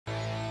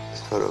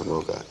photo of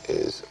Mocha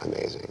is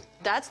amazing.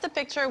 That's the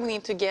picture we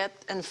need to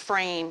get and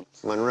frame.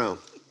 Monroe,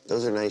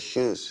 those are nice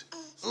shoes.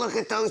 Look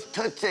at those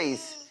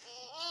tootsies.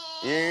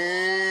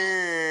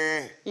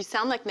 Yeah. You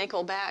sound like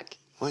Nickelback.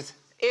 What?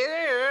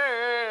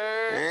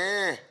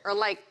 Or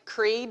like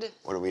Creed.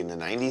 What are we in the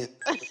 90s?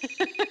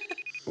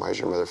 Why is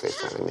your mother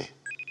FaceTiming me?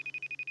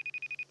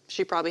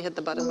 She probably hit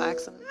the button by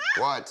accident.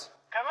 What?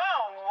 Come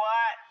on,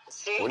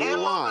 what? What do you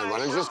want? Why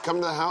don't you just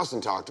come to the house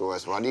and talk to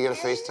us? Why do you gotta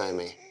FaceTime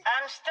me?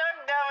 I'm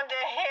stuck down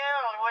the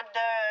hill with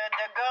the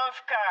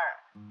golf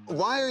cart.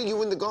 Why are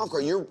you in the golf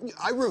cart?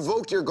 I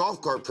revoked your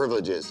golf cart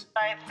privileges.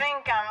 I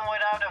think I'm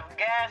without of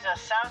gas or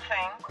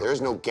something. There's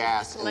no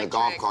gas in the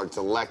golf cart. It's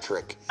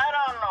electric. I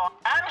don't know.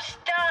 I'm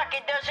stuck.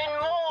 It doesn't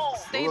move.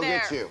 Stay We'll there.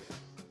 get you.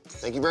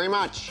 Thank you very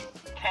much.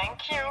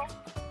 Thank you.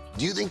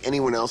 Do you think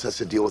anyone else has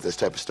to deal with this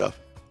type of stuff?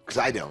 Because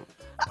I don't.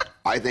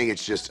 I think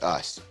it's just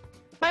us.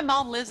 My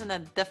mom lives in a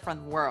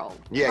different world.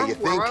 Yeah, Her you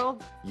think?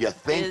 world You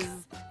think? is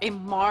a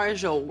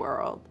Marjo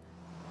world.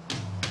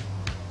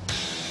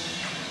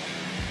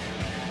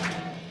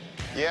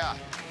 Yeah.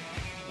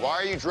 Why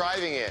are you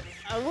driving it?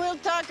 We'll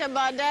talk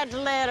about that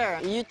later.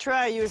 You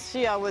try, you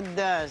see how it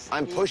does.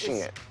 I'm pushing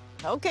it.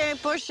 Okay,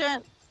 push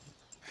it.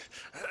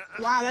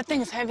 Wow, that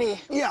thing is heavy.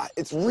 Yeah,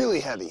 it's really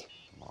heavy.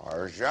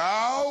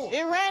 Marjo!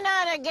 You ran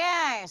out of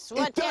gas.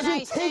 What It can I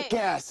doesn't say? take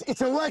gas.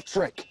 It's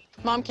electric.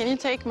 Mom, can you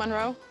take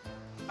Monroe?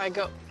 I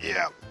go.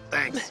 Yeah,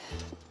 thanks.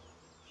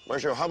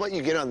 Marjo, how about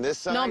you get on this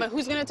side? No, but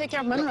who's gonna take care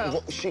of Monroe?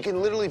 Well, she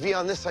can literally be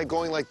on this side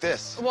going like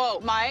this. Whoa,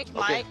 Mike,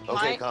 Okay,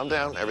 Mike. calm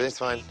down. Everything's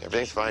fine.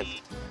 Everything's fine.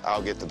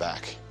 I'll get the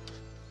back.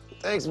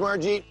 Thanks,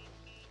 Margie.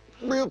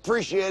 Real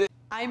appreciate it.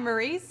 I'm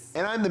Maryse.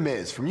 And I'm the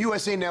Miz from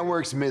USA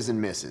Network's Miz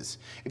and Mrs.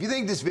 If you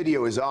think this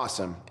video is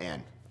awesome,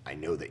 and I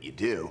know that you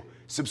do,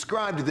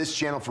 subscribe to this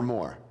channel for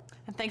more.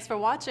 And thanks for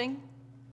watching.